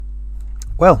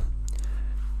Well,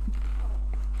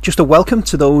 just a welcome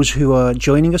to those who are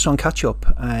joining us on Catch Up.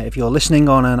 If you're listening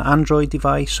on an Android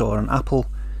device or an Apple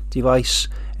device,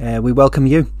 we welcome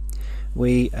you.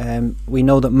 We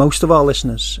know that most of our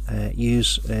listeners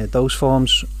use those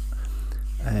forms,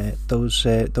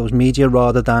 those media,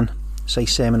 rather than, say,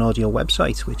 Sermon Audio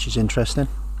website, which is interesting.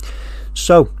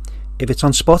 So, if it's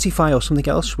on Spotify or something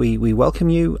else, we welcome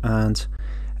you, and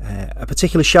a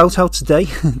particular shout out today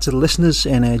to the listeners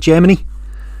in Germany.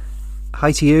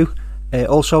 Hi to you.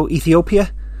 Also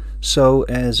Ethiopia. So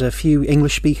there's a few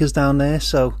English speakers down there.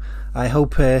 So I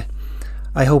hope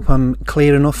I'm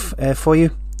clear enough for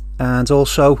you. And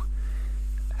also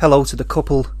hello to the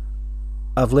couple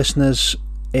of listeners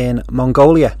in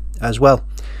Mongolia as well.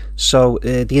 So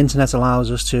the internet allows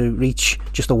us to reach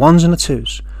just the ones and the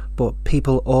twos, but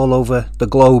people all over the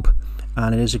globe,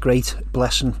 and it is a great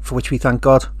blessing for which we thank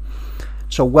God.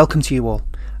 So welcome to you all.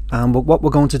 But what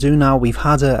we're going to do now, we've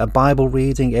had a Bible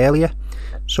reading earlier,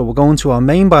 so we're going to our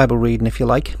main Bible reading, if you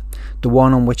like, the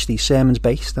one on which the sermon's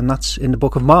based, and that's in the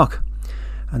book of Mark.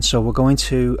 And so we're going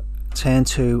to turn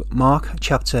to Mark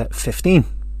chapter 15.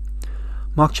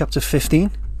 Mark chapter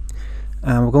 15,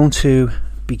 and we're going to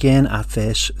begin at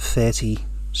verse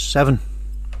 37.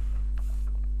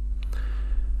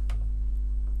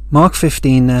 Mark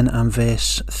 15 then, and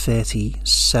verse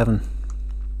 37.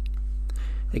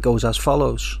 It goes as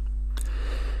follows.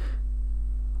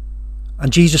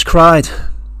 And Jesus cried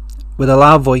with a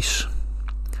loud voice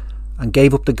and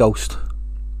gave up the ghost.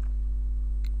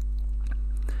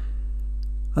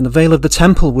 And the veil of the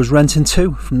temple was rent in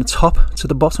two from the top to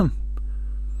the bottom.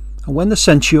 And when the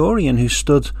centurion who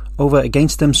stood over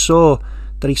against him saw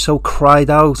that he so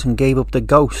cried out and gave up the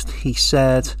ghost, he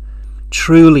said,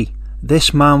 "Truly,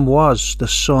 this man was the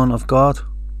Son of God."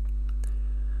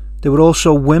 There were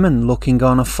also women looking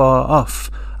on afar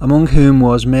off, among whom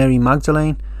was Mary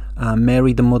Magdalene, and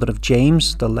Mary the mother of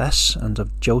James the Less and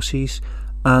of Joses,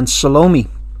 and Salome,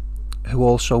 who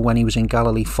also when he was in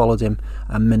Galilee followed him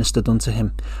and ministered unto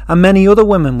him, and many other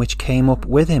women which came up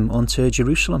with him unto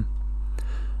Jerusalem.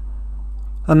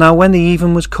 And now when the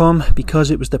even was come, because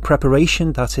it was the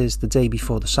preparation, that is, the day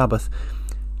before the Sabbath,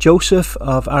 Joseph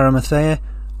of Arimathea,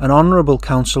 an honourable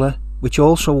counsellor, which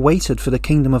also waited for the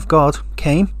kingdom of God,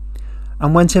 came,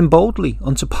 and went in boldly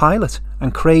unto Pilate,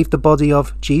 and craved the body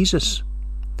of Jesus.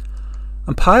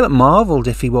 And Pilate marvelled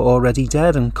if he were already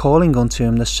dead, and calling unto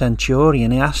him the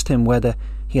centurion, he asked him whether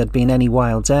he had been any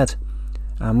while dead.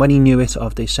 And when he knew it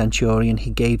of the centurion, he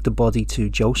gave the body to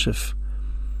Joseph.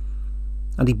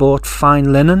 And he bought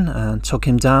fine linen, and took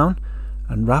him down,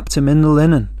 and wrapped him in the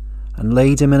linen, and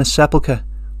laid him in a sepulchre,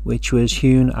 which was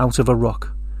hewn out of a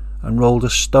rock, and rolled a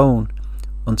stone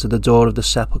unto the door of the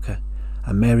sepulchre.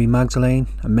 And Mary Magdalene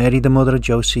and Mary the mother of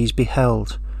Joses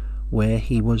beheld where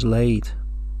he was laid.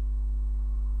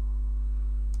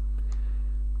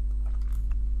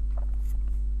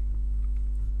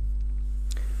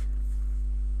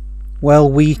 Well,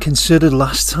 we considered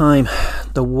last time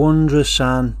the wondrous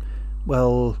and,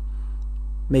 well,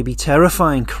 maybe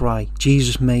terrifying cry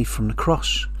Jesus made from the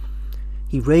cross.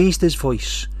 He raised his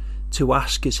voice to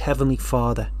ask his heavenly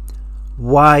Father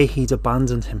why he'd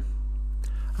abandoned him.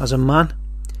 As a man,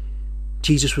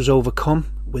 Jesus was overcome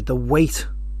with the weight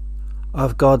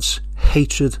of God's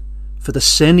hatred for the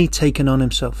sin he'd taken on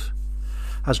himself.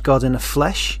 As God in the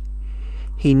flesh,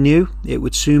 he knew it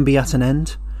would soon be at an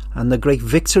end, and the great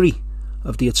victory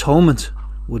of the atonement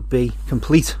would be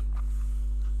complete.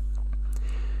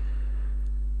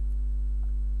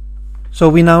 So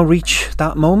we now reach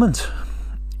that moment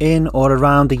in or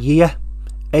around the year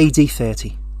AD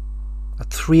 30 at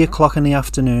 3 o'clock in the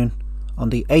afternoon on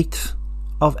the 8th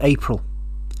of April.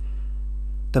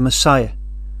 The Messiah,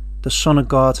 the Son of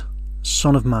God,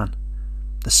 Son of Man,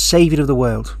 the Saviour of the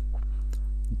world,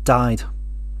 died.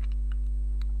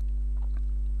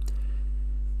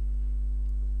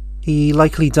 He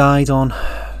likely died on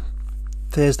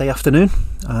Thursday afternoon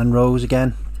and rose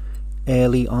again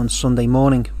early on Sunday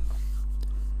morning.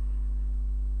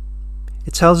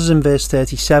 It tells us in verse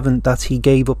 37 that he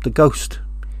gave up the ghost.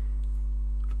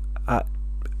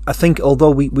 I think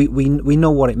although we know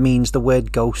what it means, the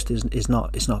word ghost is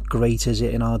not great, is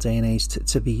it, in our day and age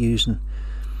to be using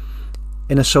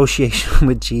in association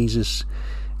with Jesus.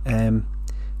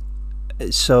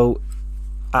 So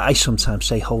I sometimes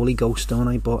say Holy Ghost, don't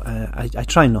I? But I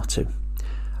try not to.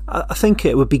 I think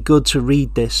it would be good to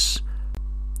read this,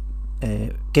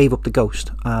 gave up the ghost,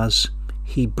 as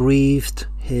he breathed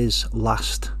his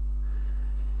last,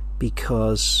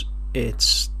 because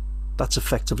that's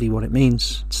effectively what it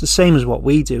means. It's the same as what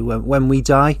we do. When we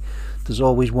die, there's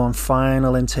always one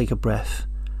final intake of breath,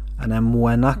 and then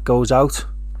when that goes out,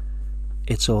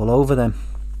 it's all over then.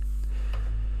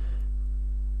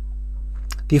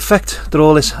 The effect that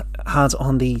all this had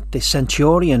on the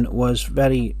centurion was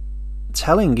very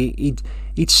telling.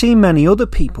 He'd seen many other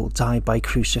people die by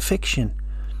crucifixion,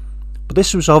 but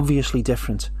this was obviously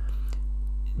different.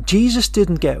 Jesus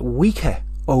didn't get weaker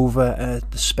over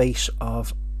the space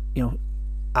of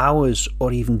hours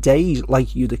or even days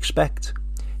like you'd expect.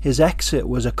 His exit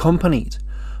was accompanied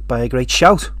by a great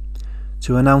shout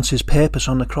to announce his purpose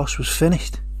on the cross was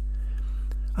finished.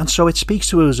 And so it speaks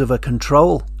to us of a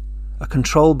control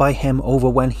by him over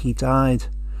when he died.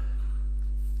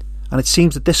 And it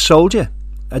seems that this soldier,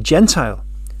 a Gentile,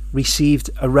 received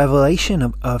a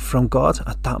revelation from God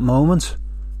at that moment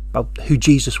about who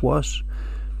Jesus was.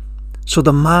 So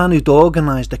the man who'd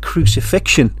organised the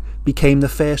crucifixion became the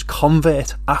first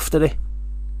convert after it.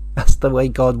 That's the way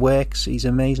God works. He's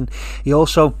amazing. He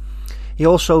also,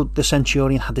 the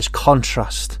centurion, had this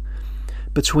contrast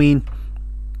between,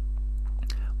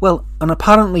 an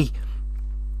apparently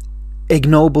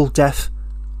ignoble death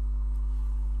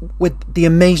with the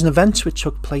amazing events which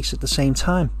took place at the same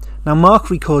time. Now, Mark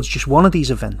records just one of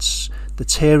these events, the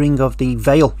tearing of the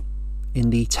veil in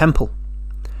the temple.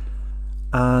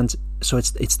 And so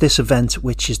it's this event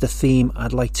which is the theme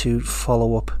I'd like to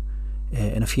follow up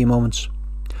in a few moments.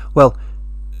 Well,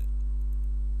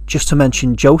 just to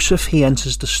mention Joseph, he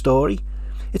enters the story.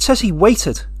 It says he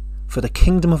waited for the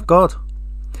kingdom of God.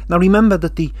 Now remember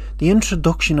that the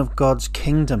introduction of God's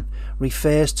kingdom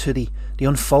refers to the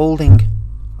unfolding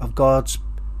of God's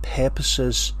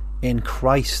purposes in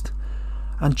Christ.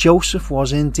 And Joseph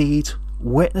was indeed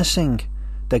witnessing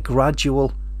the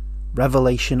gradual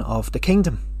revelation of the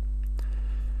kingdom.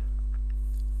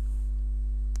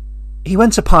 He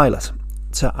went to Pilate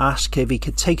to ask if he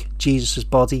could take Jesus'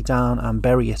 body down and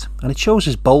bury it, and it shows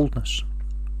his boldness.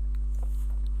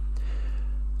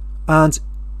 And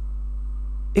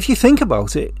if you think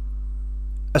about it,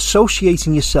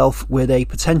 associating yourself with a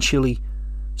potentially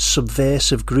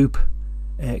subversive group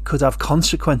could have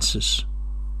consequences.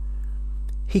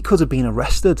 He could have been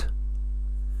arrested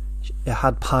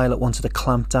had Pilate wanted to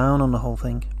clamp down on the whole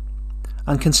thing.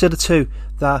 And consider too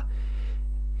that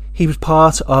he was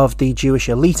part of the Jewish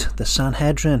elite, the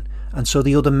Sanhedrin, and so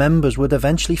the other members would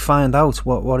eventually find out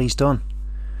what he's done.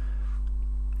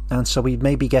 And so he'd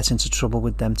maybe get into trouble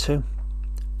with them too.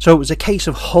 So it was a case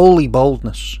of holy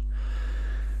boldness,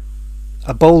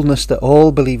 a boldness that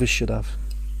all believers should have.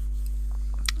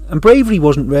 And bravery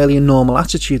wasn't really a normal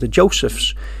attitude of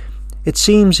Joseph's. It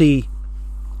seems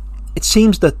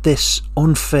that this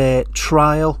unfair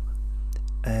trial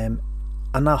and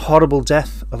that horrible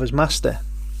death of his master,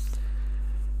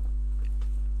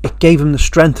 it gave him the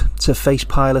strength to face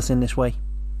Pilate in this way.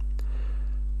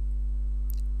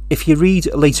 If you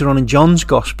read later on in John's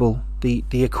Gospel, the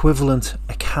equivalent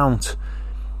account,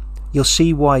 you'll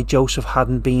see why Joseph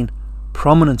hadn't been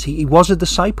prominent. He was a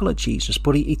disciple of Jesus,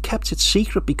 but he kept it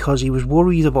secret because he was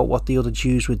worried about what the other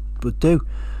Jews would do.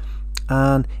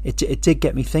 And it did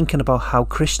get me thinking about how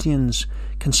Christians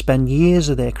can spend years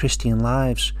of their Christian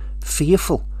lives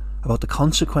fearful about the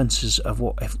consequences of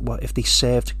what if they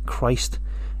served Christ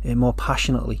more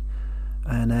passionately,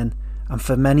 and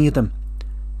for many of them,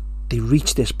 they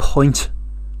reach this point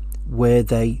where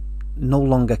they no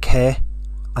longer care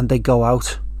and they go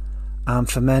out, and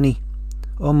for many,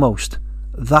 or most,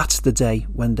 that's the day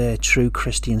when their true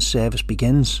Christian service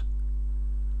begins,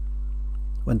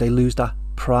 when they lose that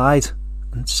pride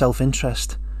and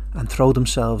self-interest and throw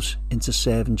themselves into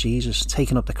serving Jesus,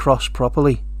 taking up the cross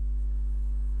properly.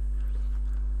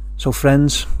 So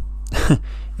friends,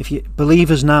 if you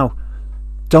believers now,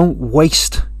 don't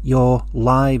waste your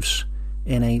lives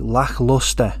in a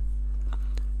lackluster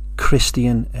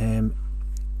Christian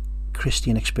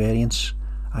experience.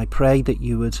 I pray that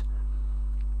you would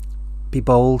be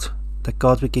bold, that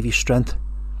God would give you strength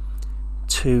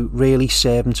to really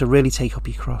serve and to really take up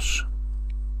your cross.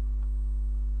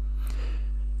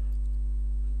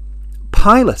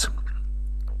 Pilate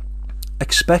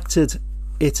expected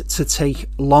it to take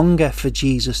longer for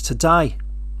Jesus to die.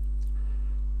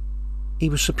 He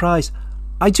was surprised.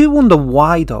 I do wonder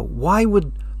why though. Why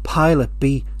would Pilate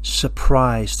be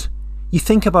surprised? You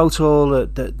think about all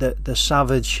the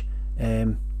savage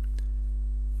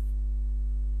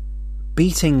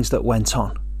beatings that went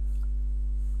on.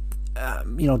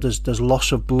 There's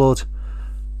loss of blood.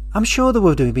 I'm sure there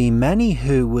would have been many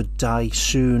who would die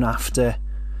soon after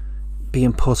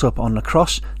being put up on the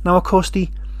cross. Now, of course,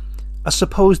 I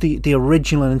suppose the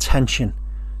original intention,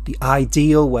 the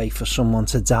ideal way for someone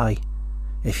to die,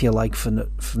 if you like,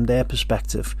 from their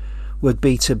perspective, would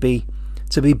be to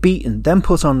to be beaten, then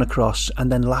put on the cross,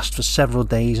 and then last for several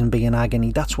days and be in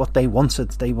agony. That's what they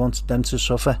wanted. They wanted them to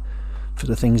suffer for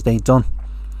the things they'd done.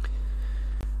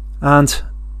 And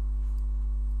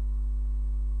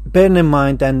bearing in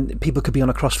mind then, people could be on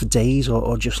a cross for days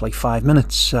or just like 5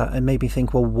 minutes. It made me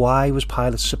think, well, why was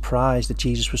Pilate surprised that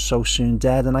Jesus was so soon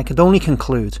dead? And I could only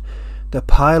conclude that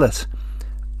Pilate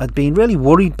had been really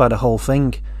worried by the whole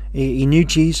thing. He knew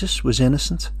Jesus was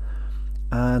innocent.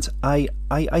 And I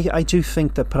do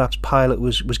think that perhaps Pilate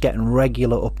was getting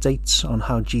regular updates on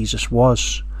how Jesus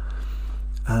was.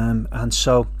 And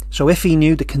so if he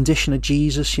knew the condition of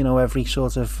Jesus, every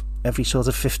sort of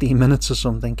 15 minutes or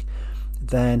something,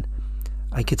 then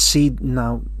I could see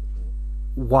now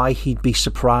why he'd be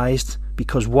surprised,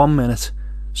 because 1 minute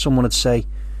someone would say,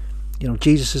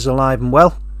 Jesus is alive and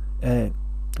well.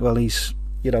 Well, he's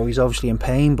obviously in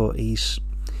pain, but he's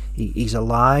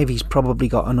alive. He's probably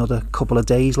got another couple of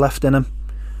days left in him.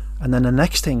 And then the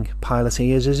next thing Pilate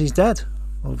hears is he's dead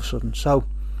all of a sudden. So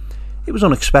it was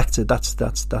unexpected. That's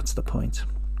the point.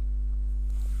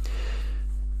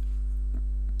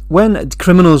 When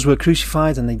criminals were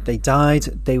crucified and they died,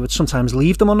 they would sometimes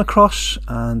leave them on the cross,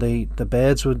 and the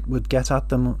birds would get at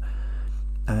them.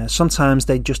 Sometimes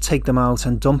they'd just take them out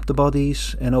and dump the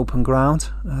bodies in open ground,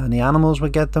 and the animals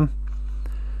would get them.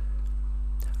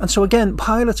 And so again,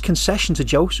 Pilate's concession to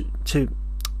Joseph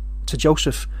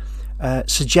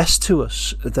suggests to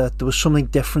us that there was something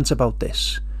different about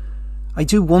this. I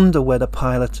do wonder whether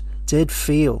Pilate did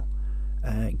feel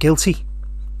guilty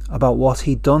about what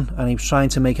he'd done, and he was trying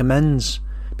to make amends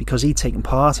because he'd taken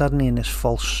part, hadn't he, in this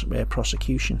false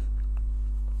prosecution.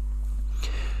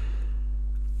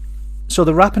 So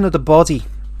the wrapping of the body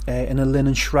in a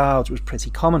linen shroud was pretty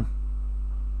common.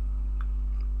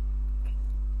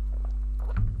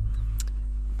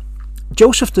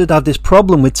 Joseph did have this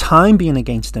problem with time being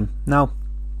against him. Now,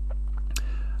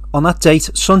 on that date,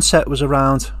 sunset was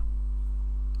around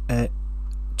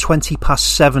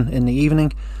 7:20 in the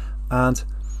evening, and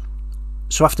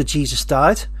so after Jesus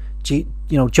died,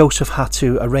 Joseph had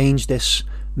to arrange this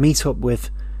meet-up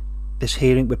with this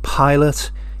hearing with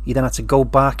Pilate. He then had to go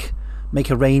back, make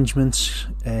arrangements,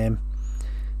 get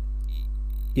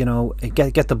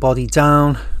the body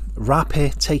down, wrap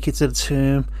it, take it to the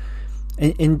tomb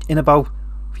in about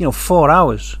 4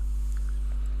 hours.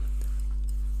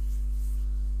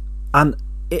 And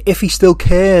if he still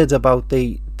cared about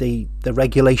the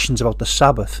regulations about the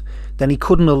Sabbath, then he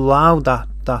couldn't allow that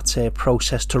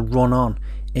process to run on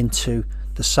into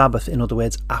the Sabbath. In other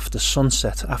words, after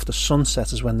sunset. After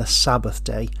sunset is when the Sabbath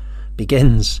day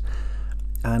begins,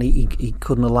 and he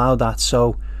couldn't allow that.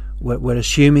 So we're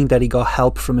assuming that he got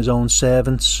help from his own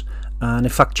servants. And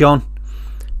in fact,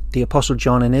 the Apostle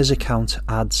John, in his account,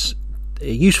 adds a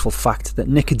useful fact that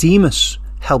Nicodemus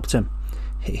helped him.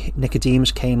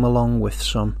 Nicodemus came along with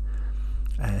some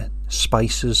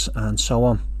spices and so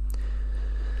on.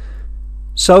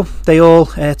 So they all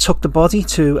took the body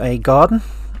to a garden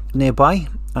nearby,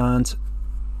 and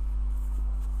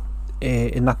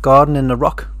in that garden, in the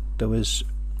rock,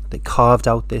 they carved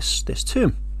out this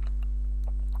tomb,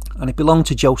 and it belonged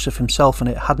to Joseph himself, and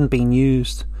it hadn't been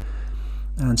used.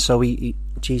 And so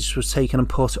Jesus was taken and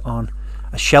put on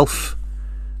a shelf,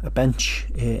 a bench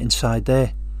inside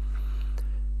there.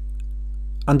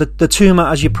 And the tomb,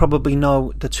 as you probably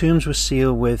know, the tombs were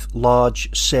sealed with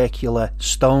large circular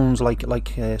stones, like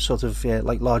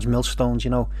large millstones,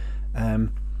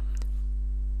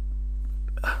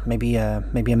 maybe a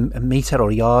meter or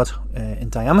a yard in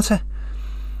diameter.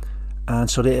 And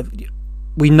so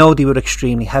we know they were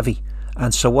extremely heavy.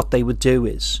 And so what they would do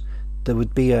is they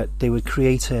would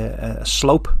create a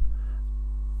slope,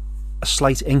 a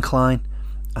slight incline,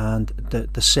 and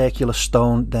the circular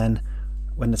stone then,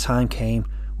 when the time came,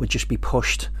 would just be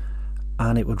pushed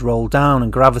and it would roll down,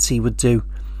 and gravity would do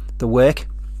the work,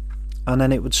 and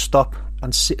then it would stop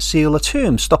and seal the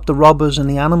tomb, stop the robbers and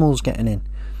the animals getting in.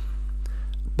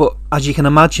 But as you can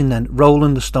imagine then,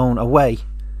 rolling the stone away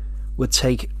would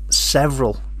take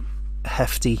several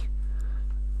hefty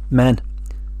men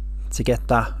to get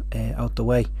that out the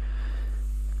way.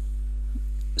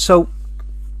 So,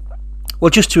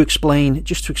 well, just to explain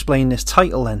this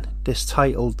title then,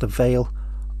 the veil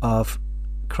of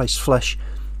Christ's flesh,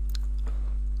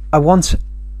 I want to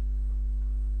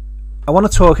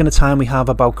talk in the time we have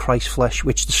about Christ's flesh,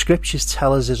 which the scriptures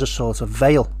tell us is a sort of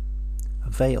veil. A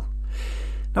veil.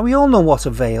 Now, we all know what a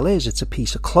veil is. It's a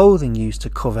piece of clothing used to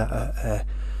cover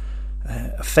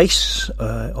a face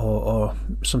or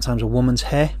sometimes a woman's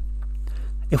hair.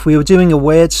 If we were doing a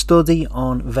word study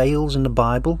on veils in the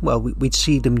Bible, well, we'd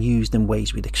see them used in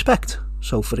ways we'd expect.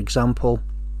 So, for example,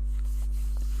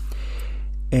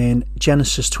 in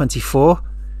Genesis 24,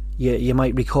 you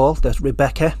might recall that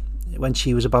Rebecca, when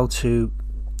she was about to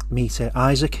meet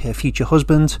Isaac, her future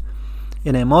husband,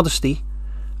 in her modesty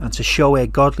and to show her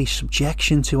godly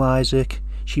subjection to Isaac,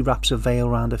 she wraps a veil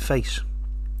around her face.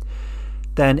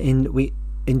 Then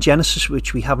in Genesis,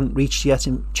 which we haven't reached yet,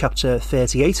 in chapter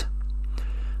 38,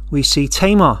 we see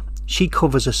Tamar. She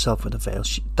covers herself with a veil.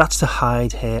 That's to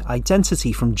hide her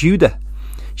identity from Judah.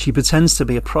 She pretends to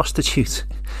be a prostitute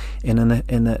in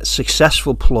a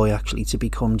successful ploy, actually, to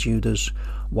become Judah's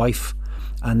wife.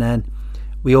 And then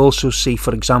we also see,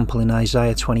 for example, in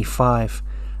Isaiah 25,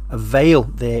 a veil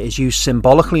there is used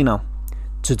symbolically now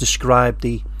to describe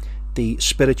the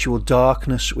spiritual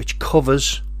darkness which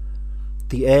covers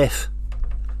the earth.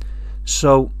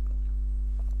 So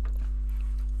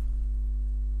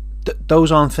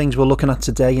those aren't things we're looking at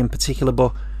today in particular,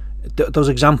 but those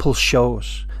examples show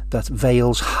us that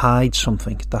veils hide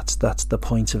something. That's the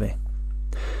point of it.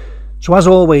 So as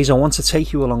always, I want to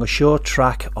take you along a short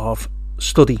track of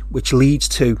study which leads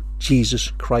to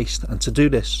Jesus Christ. And to do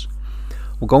this,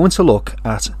 we're going to look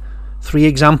at 3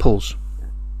 examples,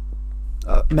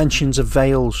 mentions of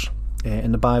veils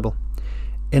in the Bible,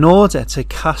 in order to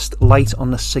cast light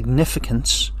on the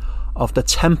significance of the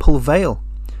temple veil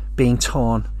being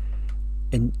torn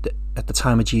at the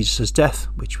time of Jesus' death,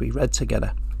 which we read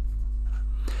together.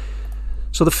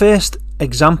 So the first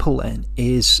example then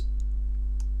is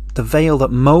the veil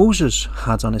that Moses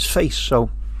had on his face. So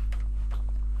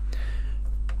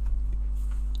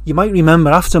you might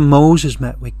remember, after Moses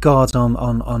met with God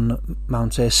on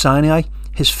Mount Sinai,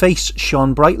 his face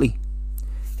shone brightly.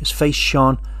 His face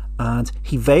shone, and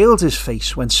he veiled his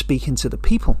face when speaking to the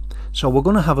people. So we're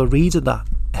going to have a read of that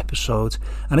episode,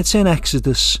 and it's in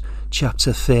Exodus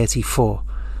chapter 34,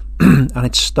 and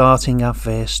it's starting at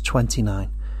verse 29.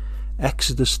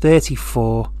 Exodus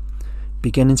 34,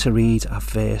 beginning to read at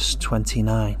verse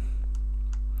 29.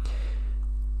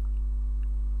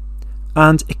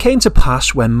 And it came to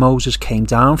pass, when Moses came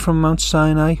down from Mount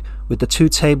Sinai with the 2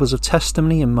 tables of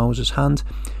testimony in Moses' hand,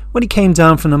 when he came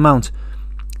down from the mount,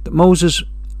 that Moses,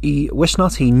 he wist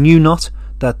not, he knew not,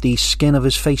 that the skin of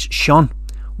his face shone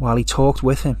while he talked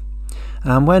with him.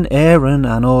 And when Aaron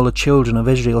and all the children of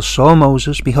Israel saw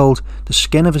Moses, behold, the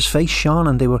skin of his face shone,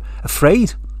 and they were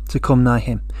afraid to come nigh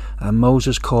him. And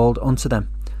Moses called unto them,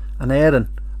 and Aaron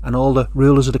and all the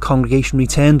rulers of the congregation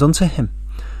returned unto him.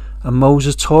 And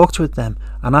Moses talked with them,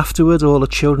 and afterward all the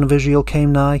children of Israel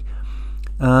came nigh,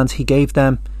 and he gave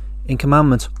them in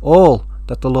commandment all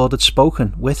that the Lord had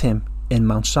spoken with him in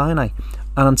Mount Sinai.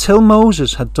 And until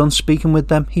Moses had done speaking with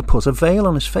them, he put a veil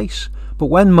on his face. But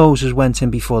when Moses went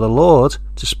in before the Lord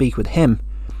to speak with him,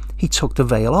 he took the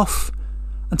veil off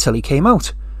until he came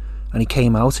out. And he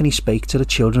came out, and he spake to the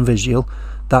children of Israel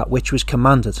that which was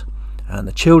commanded. And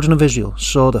the children of Israel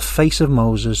saw the face of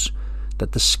Moses,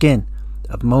 that the skin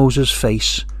of Moses'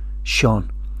 face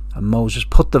shone. And Moses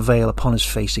put the veil upon his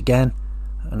face again,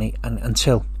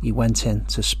 until he went in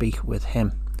to speak with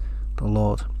him, the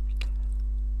Lord.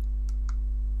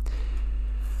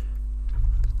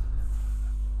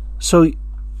 So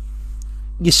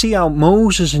you see how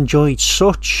Moses enjoyed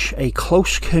such a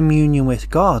close communion with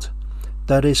God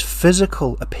that his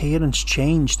physical appearance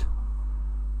changed.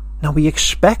 Now we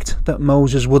expect that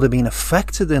Moses would have been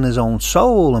affected in his own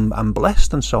soul and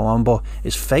blessed and so on, but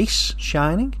his face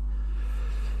shining?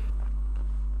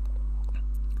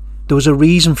 There was a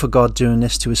reason for God doing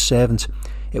this to his servant.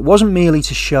 It wasn't merely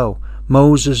to show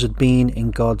Moses had been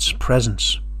in God's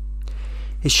presence.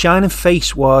 His shining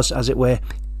face was, as it were,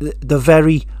 the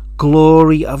very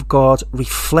glory of God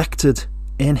reflected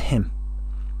in him.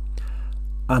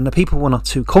 And the people were not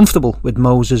too comfortable with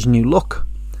Moses' new look.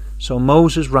 So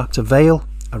Moses wrapped a veil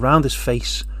around his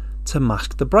face to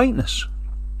mask the brightness.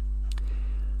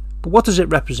 But what does it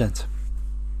represent?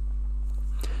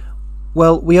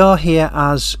 Well, we are here,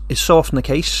 as is so often the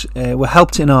case, we're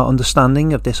helped in our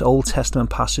understanding of this Old Testament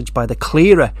passage by the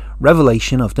clearer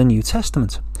revelation of the New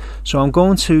Testament. So I'm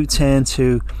going to turn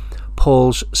to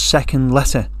Paul's second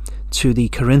letter to the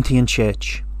Corinthian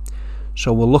church.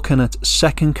 So we're looking at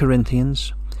 2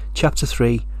 Corinthians chapter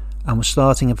 3, and we're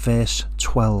starting at verse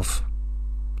 12.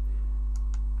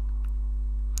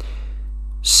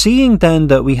 Seeing then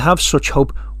that we have such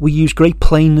hope, we use great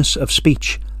plainness of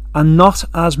speech, and not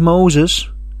as Moses,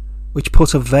 which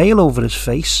put a veil over his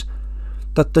face,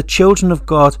 that the children of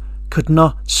God could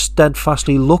not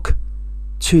steadfastly look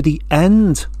to the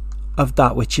end of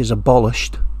that which is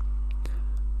abolished.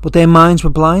 But their minds were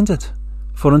blinded,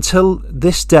 for until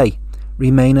this day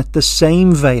remaineth the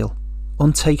same veil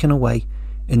untaken away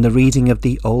in the reading of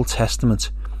the Old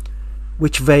Testament,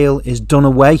 which veil is done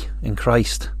away in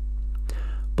Christ.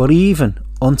 But even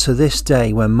unto this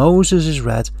day, when Moses is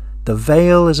read, the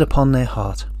veil is upon their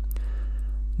heart.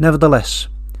 Nevertheless,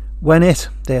 when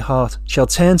their heart, shall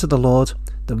turn to the Lord,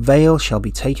 the veil shall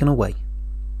be taken away.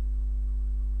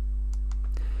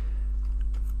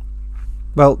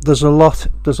 Well, there's a lot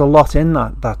in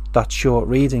that short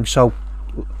reading. So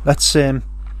let's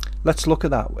look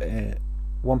at that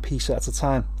one piece at a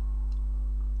time.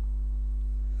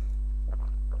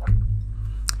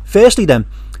 Firstly, then,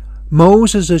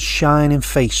 Moses' shining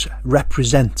face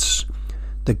represents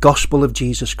the gospel of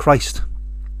Jesus Christ.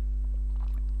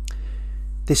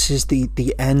 This is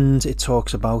the end it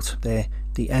talks about there.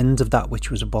 The end of that which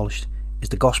was abolished is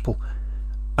the gospel.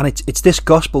 And it's this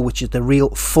gospel which is the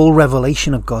real full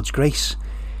revelation of God's grace.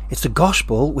 It's the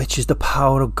gospel which is the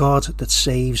power of God that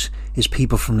saves his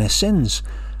people from their sins.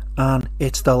 And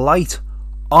it's the light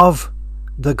of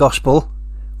the gospel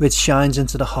which shines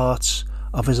into the hearts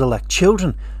of his elect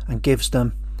children and gives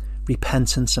them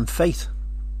repentance and faith.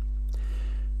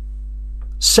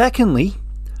 Secondly,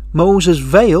 Moses'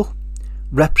 veil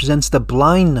represents the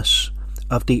blindness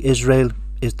of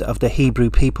the Hebrew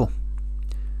people.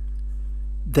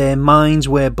 Their minds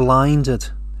were blinded,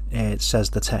 it says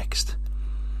the text.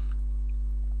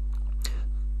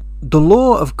 The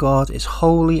law of God is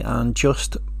holy and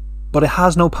just, but it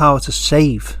has no power to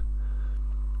save.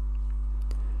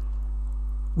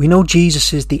 We know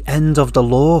Jesus is the end of the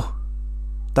law,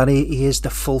 that he is the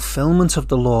fulfillment of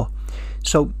the law.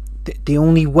 So the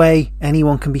only way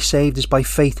anyone can be saved is by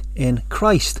faith in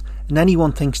Christ. And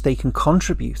anyone thinks they can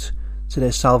contribute to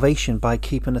their salvation by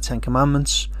keeping the Ten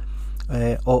Commandments,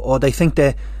 or they think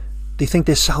their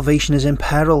salvation is in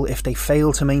peril if they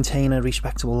fail to maintain a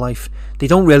respectable life. They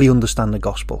don't really understand the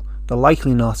gospel. They're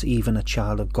likely not even a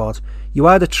child of God. You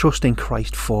either trust in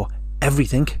Christ for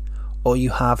everything, or you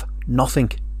have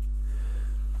nothing.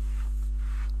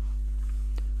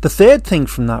 The third thing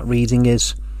from that reading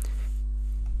is,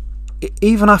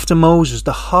 even after Moses,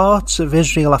 the hearts of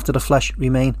Israel after the flesh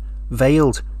remain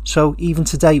veiled. So even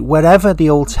today, wherever the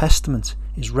Old Testament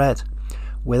is read,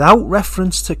 without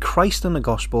reference to Christ and the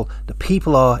gospel, the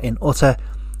people are in utter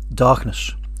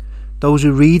darkness. Those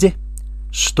who read it,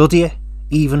 study it,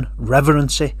 even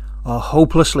reverence it, are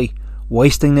hopelessly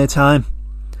wasting their time.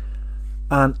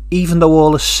 And even though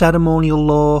all the ceremonial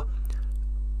law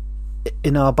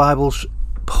in our Bibles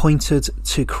pointed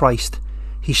to Christ,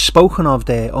 he's spoken of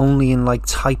there only in like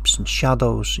types and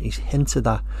shadows. He's hinted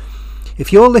at.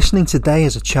 If you're listening today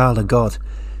as a child of God,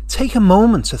 take a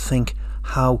moment to think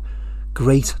how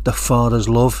great the Father's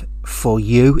love for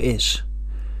you is.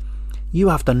 You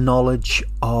have the knowledge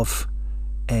of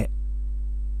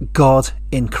God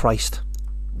in Christ,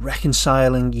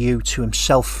 reconciling you to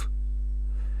himself.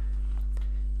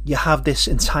 You have this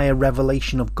entire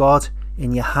revelation of God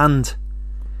in your hand,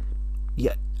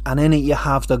 and in it you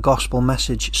have the gospel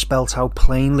message spelt out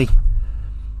plainly.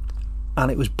 And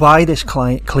it was by this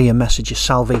clear message of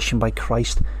salvation by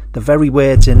Christ, the very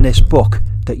words in this book,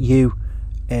 that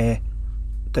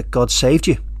God saved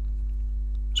you.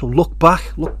 So look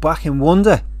back in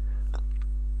wonder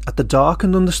at the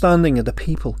darkened understanding of the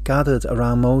people gathered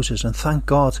around Moses, and thank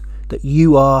God that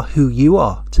you are who you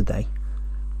are today,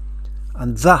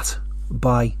 and that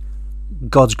by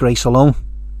God's grace alone.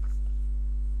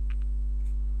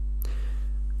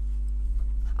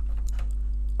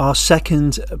 Our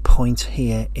second point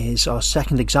here is, our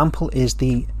second example is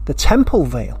the temple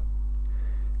veil.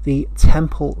 The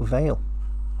temple veil.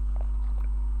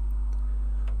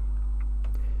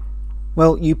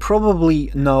 Well, you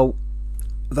probably know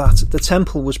that the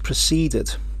temple was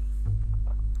preceded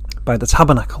by the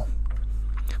tabernacle.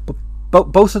 But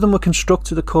both of them were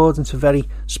constructed according to very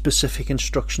specific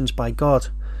instructions by God.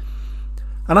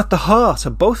 And at the heart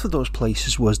of both of those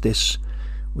places was this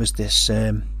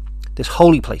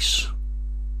holy place.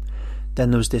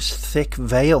 Then there was this thick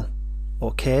veil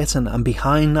or curtain, and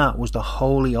behind that was the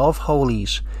Holy of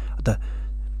Holies. The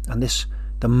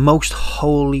most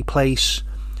holy place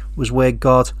was where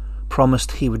God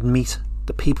promised he would meet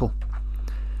the people.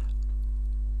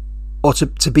 Or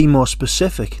to be more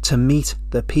specific, to meet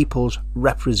the people's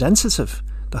representative,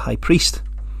 the high priest.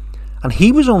 And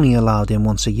he was only allowed in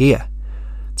once a year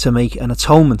to make an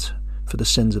atonement for the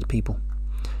sins of the people.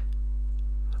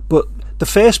 But the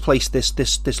first place,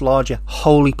 this larger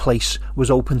holy place,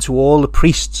 was open to all the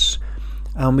priests,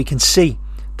 and we can see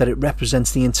that it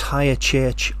represents the entire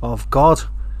church of God.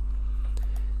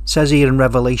 It says here in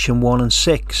Revelation 1 and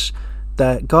 6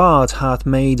 that God hath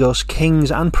made us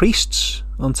kings and priests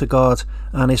unto God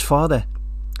and his Father.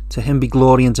 To him be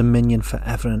glory and dominion for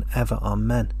ever and ever.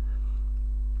 Amen.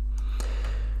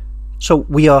 So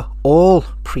we are all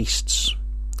priests,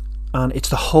 And it's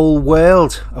the whole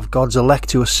world of God's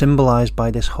elect who are symbolised by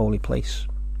this holy place.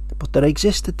 But there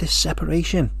existed this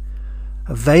separation,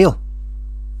 a veil,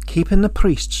 keeping the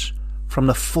priests from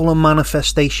the fuller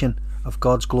manifestation of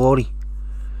God's glory.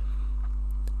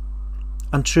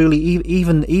 And truly,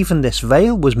 even this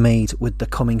veil was made with the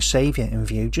coming Saviour in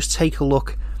view. Just take a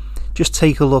look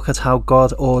at how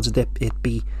God ordered it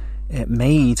be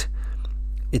made.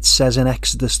 It says in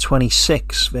Exodus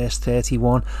 26 verse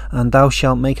 31, "And thou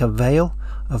shalt make a veil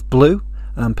of blue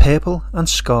and purple and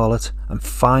scarlet and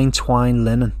fine twined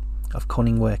linen of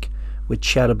cunning work, with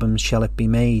cherubims shall it be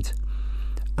made."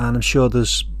 And I'm sure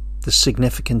there's the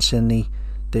significance in the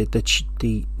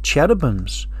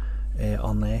cherubims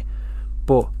on there.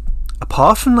 But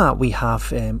apart from that, we have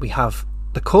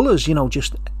the colours.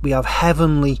 We have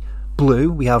heavenly blue,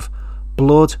 we have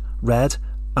blood red,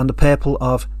 and the purple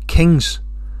of kings.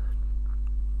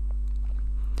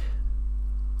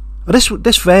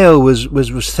 This veil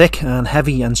was thick and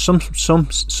heavy, and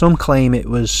some claim it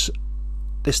was,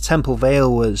 this temple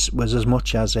veil was as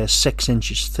much as 6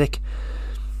 inches thick.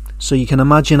 So you can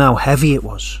imagine how heavy it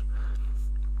was,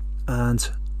 and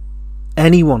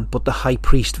anyone but the high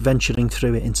priest venturing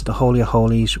through it into the Holy of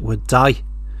Holies would die.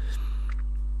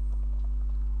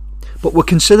 But we're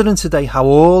considering today how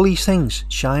all these things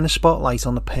shine a spotlight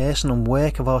on the person and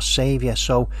work of our Saviour.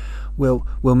 So we'll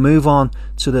move on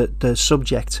to the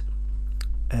subject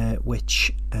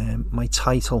which my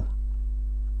title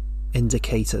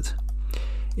indicated.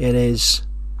 It is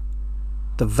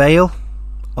the veil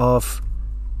of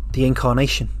the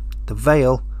incarnation, the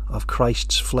veil of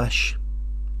Christ's flesh.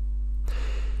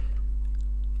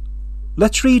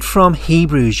 Let's read from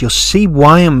Hebrews. You'll see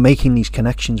why I'm making these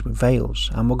connections with veils.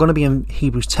 And we're going to be in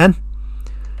Hebrews 10.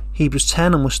 Hebrews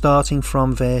 10, and we're starting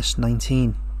from verse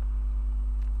 19.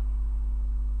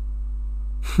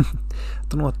 I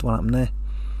don't know what happened there.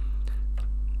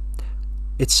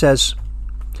 It says,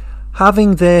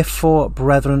 "Having therefore,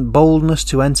 brethren, boldness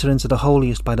to enter into the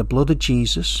holiest by the blood of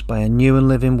Jesus, by a new and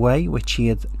living way which he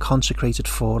had consecrated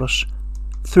for us,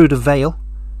 through the veil,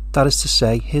 that is to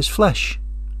say, his flesh."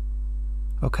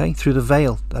 Okay, through the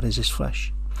veil, that is his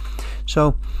flesh.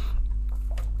 So,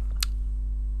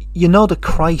 you know that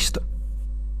Christ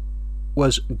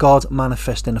was God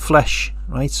manifest in the flesh,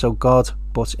 right? So God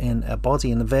but in a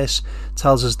body. And the verse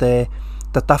tells us there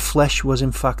that flesh was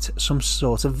in fact some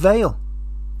sort of veil.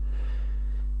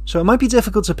 So it might be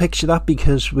difficult to picture that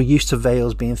because we're used to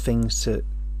veils being things to,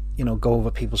 go over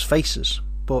people's faces.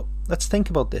 But let's think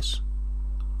about this.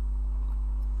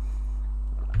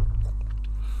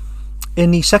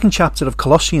 In the 2nd chapter of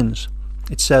Colossians,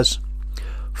 it says,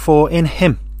 "For in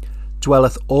him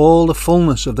dwelleth all the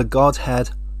fullness of the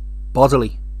Godhead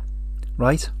bodily."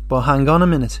 Right? But hang on a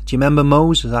minute. Do you remember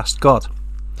Moses asked God?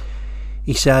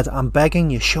 He said, "I'm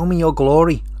begging you, show me your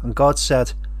glory." And God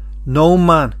said, "No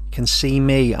man can see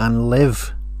me and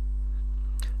live."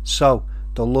 So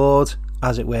the Lord,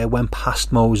 as it were, went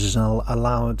past Moses and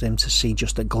allowed him to see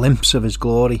just a glimpse of his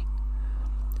glory.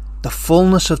 The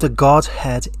fullness of the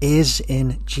Godhead is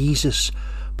in Jesus,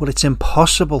 but it's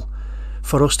impossible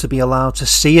for us to be allowed to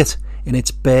see it in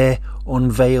its bare,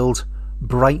 unveiled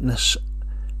brightness.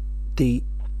 You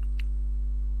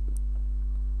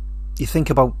think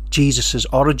about Jesus'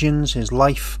 origins, his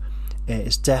life,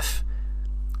 his death.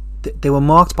 They were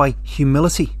marked by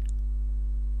humility.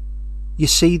 You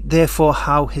see, therefore,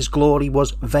 how his glory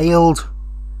was veiled.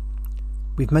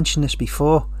 We've mentioned this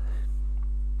before.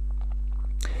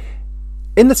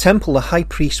 In the temple, the high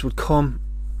priest would come.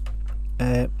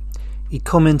 He'd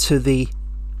come into the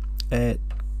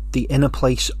inner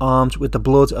place armed with the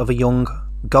blood of a young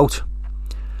goat.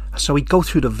 So he'd go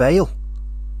through the veil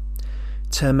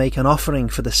to make an offering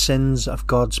for the sins of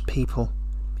God's people.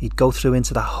 He'd go through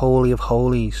into the Holy of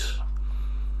Holies.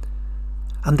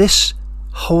 And this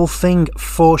whole thing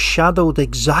foreshadowed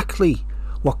exactly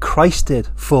what Christ did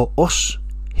for us,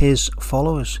 his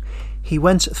followers. He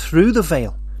went through the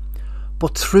veil,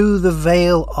 but through the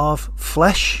veil of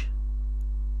flesh.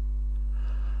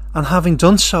 And having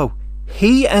done so,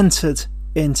 he entered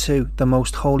into the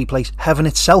most holy place, heaven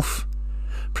itself,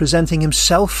 presenting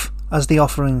himself as the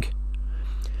offering.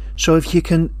 So if you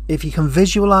can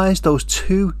visualize those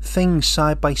two things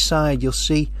side by side, you'll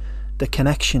see the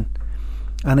connection.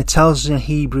 And it tells us in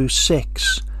Hebrews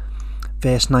 6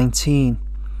 verse 19,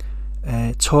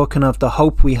 talking of the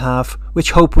hope we have,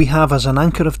 which hope we have as an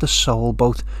anchor of the soul,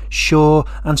 both sure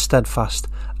and steadfast,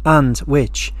 and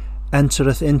which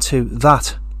entereth into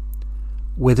that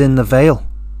within the veil.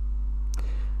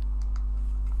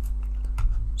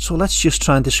 So let's just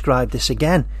try and describe this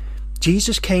again.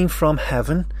 Jesus came from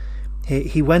heaven.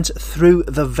 He went through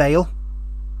the veil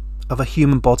of a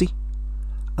human body,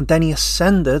 and then he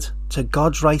ascended to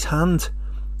God's right hand,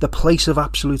 the place of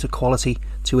absolute equality,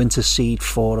 to intercede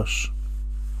for us.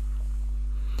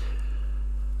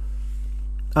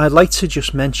 I'd like to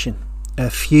just mention a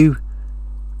few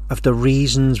of the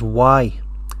reasons why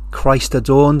Christ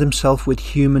adorned himself with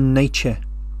human nature,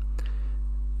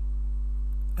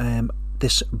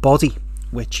 this body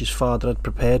which his Father had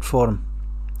prepared for him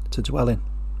to dwell in.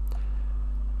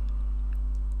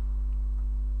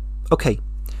 Okay,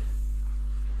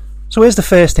 so here's the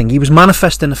first thing. He was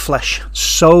manifest in the flesh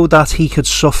so that he could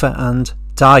suffer and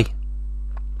die.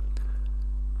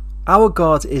 Our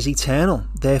God is eternal,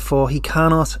 therefore he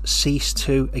cannot cease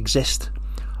to exist.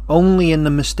 Only in the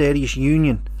mysterious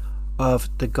union of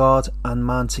the God and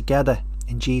man together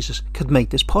in Jesus could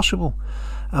make this possible.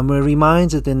 And we're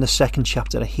reminded in the 2nd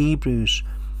chapter of Hebrews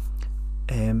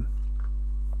that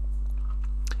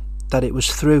it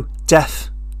was through death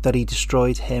that he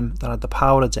destroyed him that had the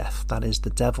power of death, that is the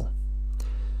devil.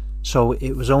 So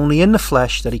it was only in the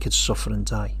flesh that he could suffer and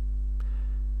die.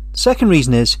 The second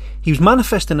reason is he was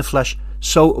manifest in the flesh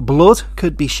so blood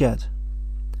could be shed.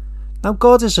 Now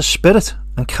God is a spirit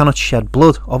and cannot shed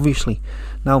blood, obviously.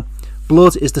 Now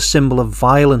blood is the symbol of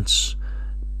violence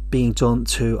being done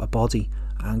to a body,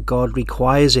 and God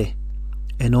requires it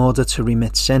in order to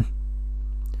remit sin.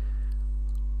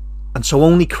 And so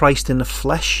only Christ in the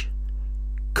flesh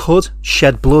could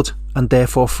shed blood and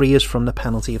therefore free us from the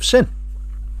penalty of sin.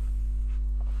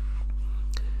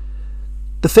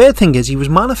 The third thing is he was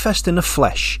manifest in the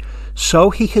flesh so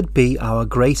he could be our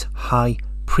great high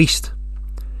priest.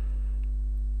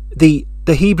 The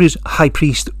Hebrews high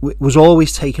priest was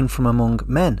always taken from among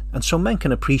men, and so men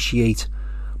can appreciate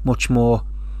much more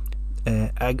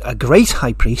a great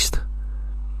high priest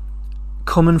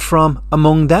coming from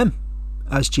among them,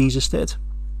 as Jesus did.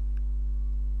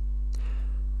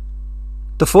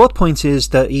 The fourth point is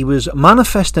that he was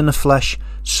manifest in the flesh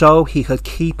so he could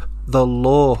keep the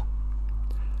law.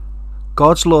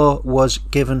 God's law was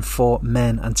given for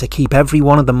men, and to keep every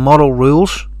one of the moral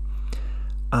rules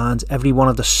and every one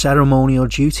of the ceremonial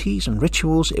duties and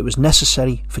rituals, it was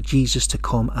necessary for Jesus to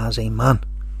come as a man.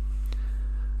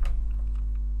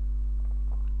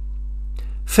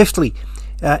 Fifthly,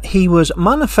 he was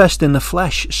manifest in the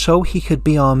flesh so he could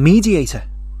be our mediator.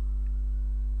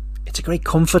 It's a great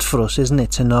comfort for us, isn't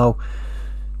it, to know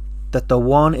that the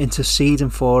one interceding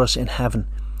for us in heaven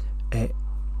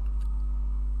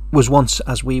was once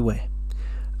as we were.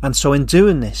 And so in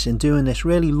doing this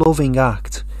really loving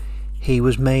act, he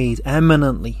was made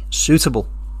eminently suitable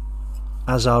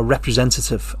as our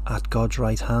representative at God's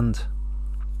right hand.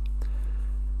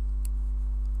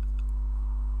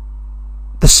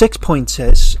 The sixth point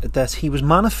is that he was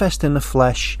manifest in the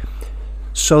flesh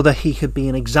so that he could be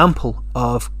an example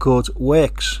of good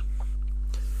works.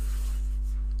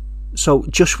 So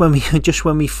just when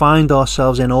we find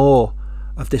ourselves in awe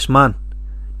of this man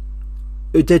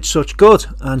who did such good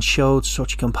and showed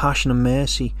such compassion and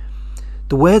mercy,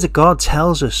 the Word of God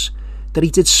tells us that he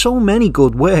did so many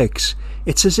good works.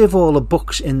 It's as if all the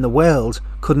books in the world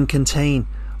couldn't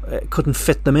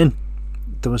fit them in.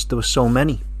 There was so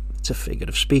many. It's a figure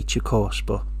of speech, of course,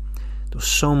 but there was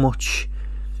so much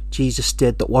Jesus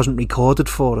did that wasn't recorded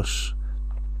for us.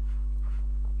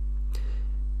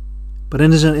 But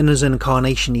in his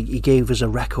incarnation, he gave us a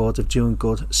record of doing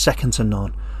good, second to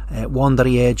none, one that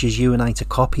he urges you and I to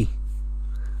copy.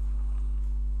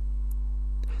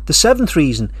 The seventh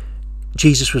reason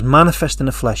Jesus was manifest in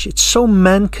the flesh, it's so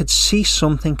men could see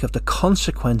something of the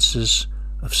consequences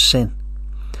of sin.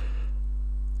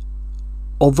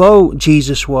 Although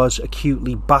Jesus was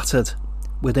acutely battered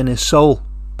within his soul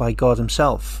by God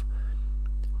himself,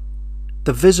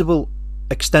 the visible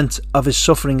extent of his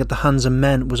suffering at the hands of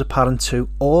men was apparent to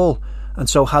all, and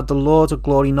so had the Lord of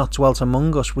glory not dwelt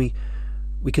among us, we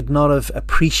could not have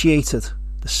appreciated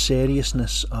the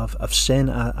seriousness of sin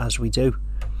as we do.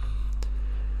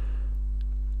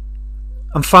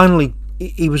 And finally,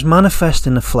 he was manifest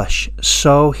in the flesh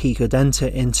so he could enter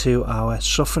into our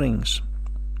sufferings.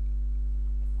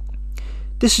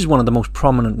 This is one of the most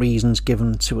prominent reasons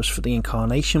given to us for the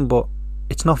incarnation, but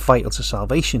it's not vital to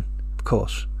salvation, of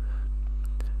course.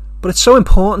 But it's so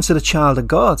important to the child of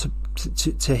God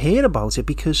to hear about it,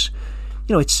 because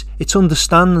it's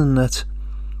understanding that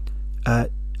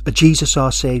Jesus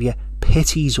our Saviour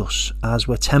pities us as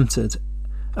we're tempted,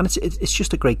 and it's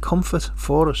just a great comfort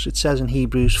for us. It says in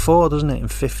Hebrews 4, doesn't it, in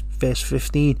verse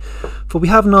 15, "For we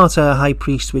have not a high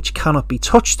priest which cannot be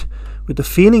touched with the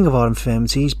feeling of our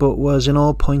infirmities, but was in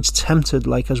all points tempted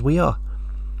like as we are,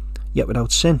 yet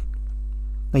without sin."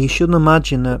 Now you shouldn't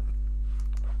imagine that,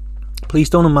 please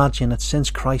don't imagine that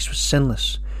since Christ was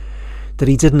sinless, that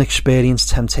he didn't experience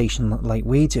temptation like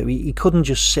we do. He couldn't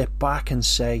just sit back and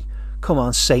say, come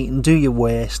on, Satan, do your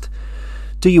worst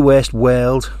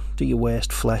world, do your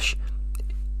worst flesh.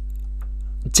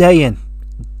 Day in,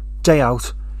 day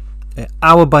out,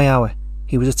 hour by hour,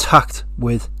 he was attacked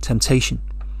with temptation.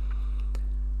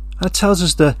 And it tells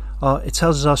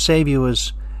us our Saviour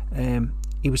was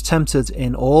he was tempted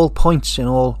in all points, in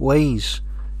all ways,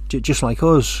 just like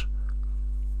us.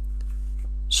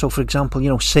 So, for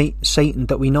example, Satan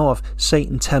that we know of,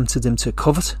 Satan tempted him to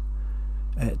covet.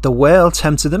 The world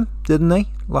tempted him, didn't they?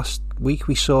 Last week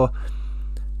we saw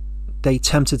they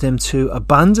tempted him to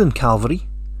abandon Calvary.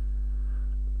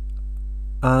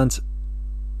 And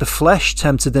the flesh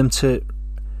tempted him to,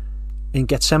 in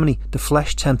Gethsemane, the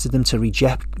flesh tempted him to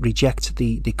reject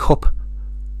the cup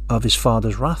of his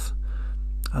Father's wrath,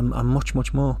 and much,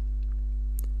 much more.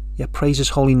 Yet praise his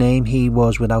holy name, he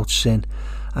was without sin,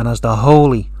 and as the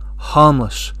holy,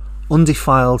 harmless,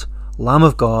 undefiled Lamb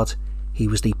of God, he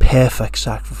was the perfect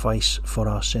sacrifice for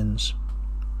our sins.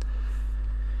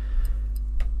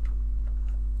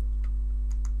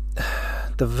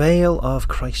 The veil of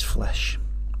Christ's flesh.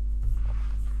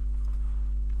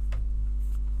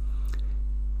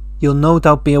 You'll no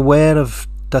doubt be aware of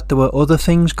that there were other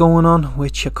things going on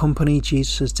which accompanied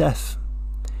Jesus' death.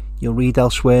 You'll read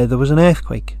elsewhere there was an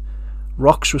earthquake,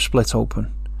 rocks were split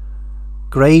open,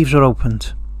 graves were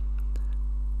opened.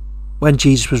 When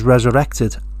Jesus was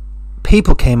resurrected,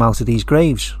 people came out of these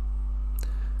graves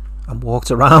and walked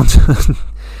around.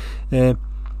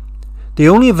 The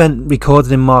only event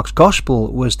recorded in Mark's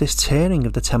Gospel was this tearing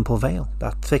of the temple veil.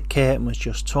 That thick curtain was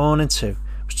just torn in two.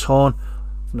 It was torn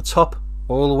from the top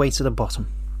all the way to the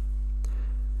bottom.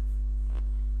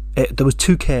 There was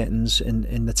two curtains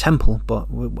in the temple, but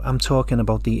I'm talking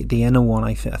about the inner one.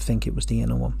 I think it was the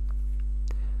inner one.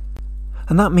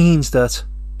 And that means that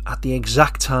at the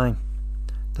exact time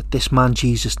that this man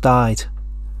Jesus died,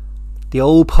 the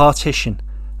old partition,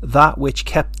 that which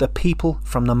kept the people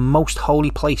from the most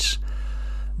holy place,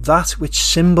 that which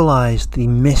symbolised the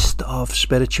mist of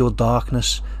spiritual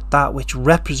darkness, that which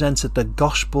represented the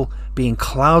gospel being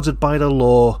clouded by the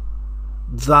law,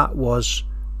 that was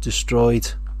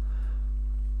destroyed.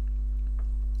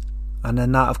 And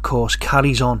then that, of course,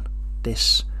 carries on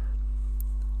this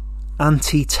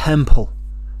anti-temple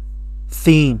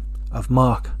theme of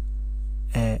Mark.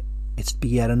 It's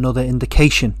yet another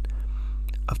indication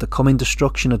of the coming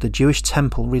destruction of the Jewish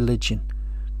temple religion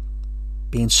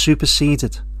being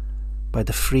superseded by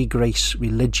the free grace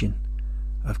religion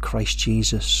of Christ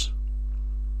Jesus.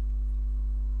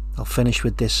 I'll finish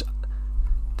with this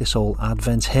old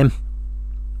Advent hymn.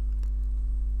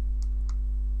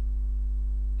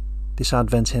 This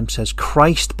Advent hymn says,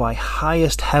 Christ by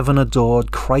highest heaven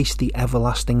adored, Christ the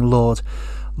everlasting Lord.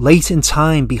 Late in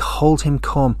time, behold him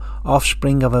come,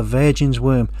 offspring of a virgin's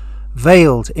womb,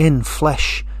 veiled in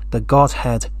flesh, the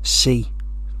Godhead see.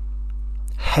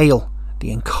 Hail the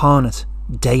incarnate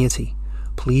deity,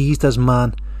 pleased as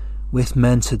man with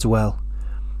men to dwell,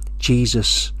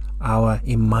 Jesus our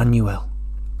Emmanuel.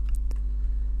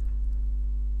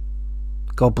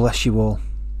 God bless you all.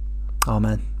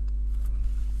 Amen.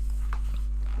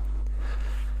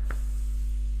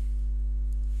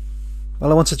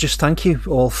 Well, I want to just thank you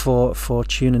all for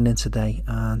tuning in today,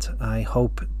 and I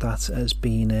hope that has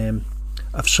been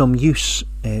of some use.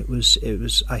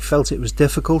 I felt it was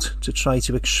difficult to try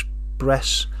to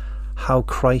express how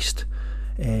Christ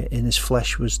in his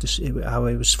flesh how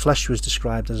his flesh was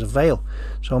described as a veil.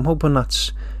 So I'm hoping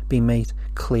that's been made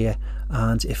clear.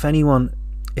 And if anyone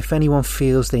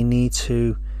feels they need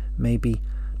to maybe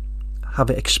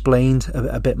have it explained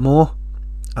a bit more,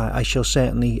 I shall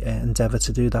certainly endeavour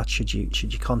to do that should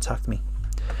you contact me.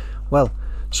 Well,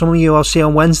 some of you I'll see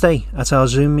on Wednesday at our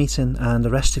Zoom meeting, and the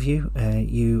rest of you,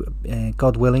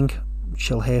 God willing,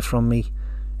 shall hear from me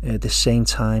the same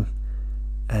time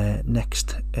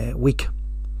next week.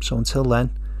 So until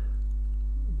then,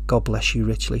 God bless you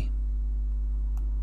richly.